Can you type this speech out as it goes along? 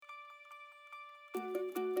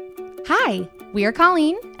Hi, we are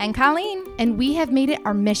Colleen And Colleen. and we have made it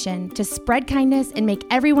our mission to spread kindness and make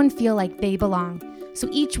everyone feel like they belong. So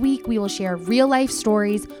each week we will share real-life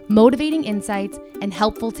stories, motivating insights, and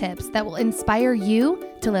helpful tips that will inspire you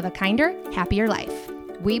to live a kinder, happier life.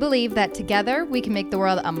 We believe that together we can make the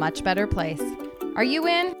world a much better place. Are you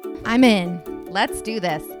in? I'm in. Let's do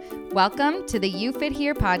this. Welcome to the You Fit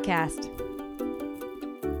Here podcast.